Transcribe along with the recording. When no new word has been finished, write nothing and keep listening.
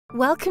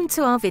Welcome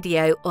to our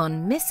video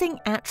on missing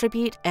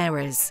attribute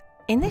errors.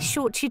 In this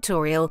short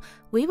tutorial,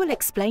 we will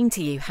explain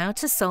to you how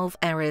to solve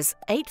errors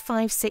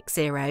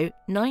 8560,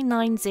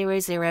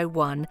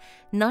 99001,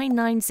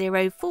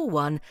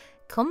 99041,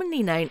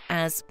 commonly known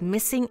as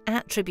missing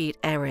attribute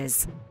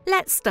errors.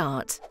 Let's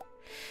start.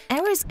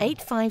 Errors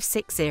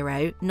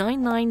 8560,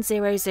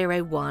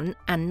 99001,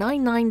 and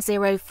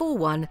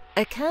 99041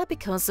 occur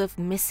because of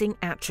missing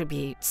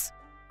attributes.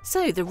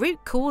 So the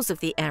root cause of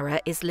the error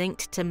is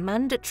linked to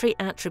mandatory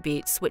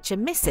attributes which are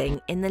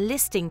missing in the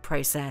listing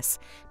process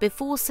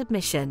before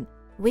submission.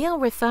 We are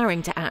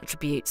referring to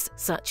attributes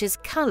such as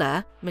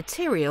color,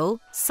 material,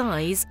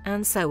 size,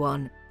 and so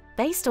on,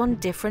 based on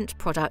different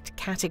product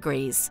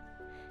categories.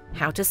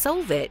 How to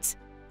solve it?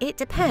 It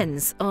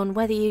depends on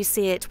whether you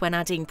see it when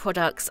adding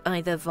products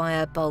either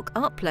via bulk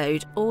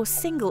upload or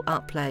single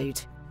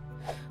upload.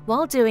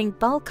 While doing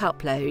bulk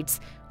uploads,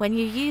 when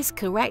you use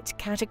correct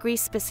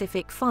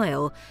category-specific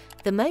file,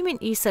 the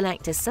moment you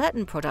select a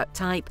certain product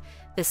type,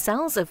 the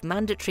cells of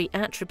mandatory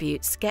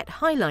attributes get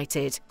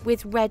highlighted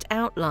with red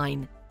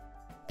outline.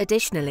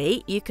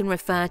 Additionally, you can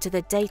refer to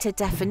the data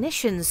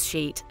definitions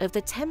sheet of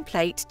the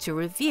template to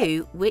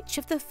review which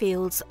of the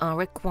fields are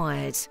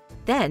required.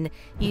 Then,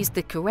 use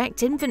the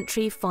correct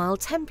inventory file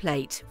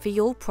template for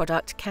your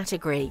product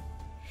category.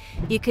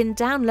 You can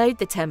download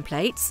the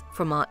templates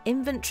from our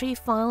Inventory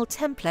File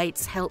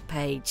Templates help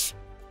page.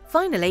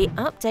 Finally,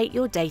 update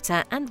your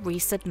data and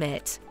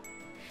resubmit.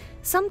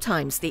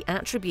 Sometimes the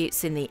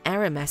attributes in the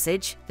error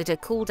message that are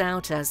called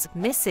out as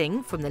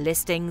missing from the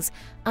listings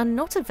are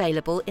not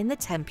available in the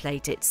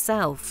template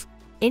itself.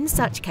 In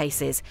such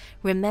cases,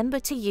 remember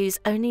to use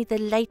only the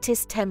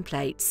latest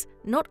templates,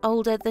 not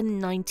older than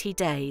 90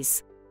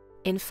 days.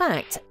 In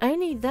fact,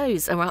 only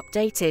those are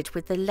updated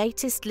with the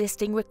latest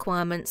listing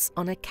requirements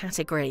on a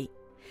category.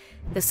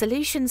 The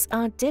solutions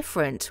are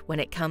different when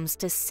it comes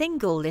to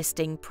single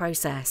listing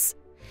process.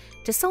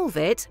 To solve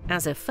it,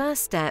 as a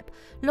first step,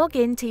 log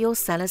in to your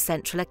Seller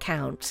Central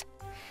account.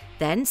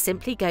 Then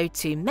simply go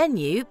to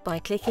Menu by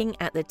clicking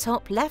at the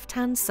top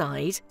left-hand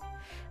side,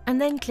 and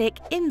then click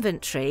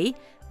Inventory,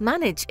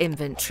 Manage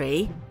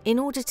Inventory in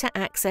order to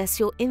access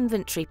your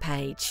inventory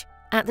page.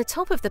 At the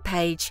top of the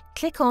page,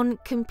 click on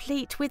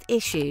Complete with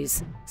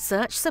Issues,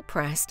 Search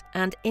Suppressed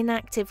and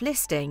Inactive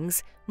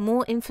Listings,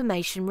 More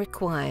Information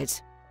Required.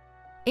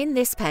 In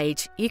this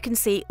page, you can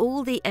see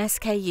all the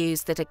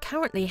SKUs that are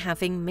currently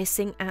having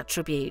missing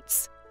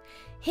attributes.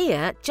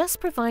 Here,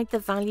 just provide the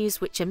values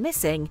which are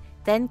missing,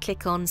 then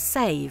click on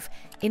Save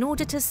in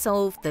order to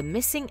solve the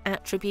missing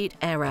attribute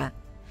error.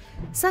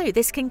 So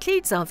this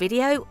concludes our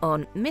video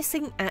on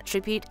missing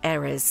attribute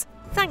errors.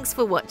 Thanks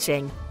for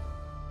watching.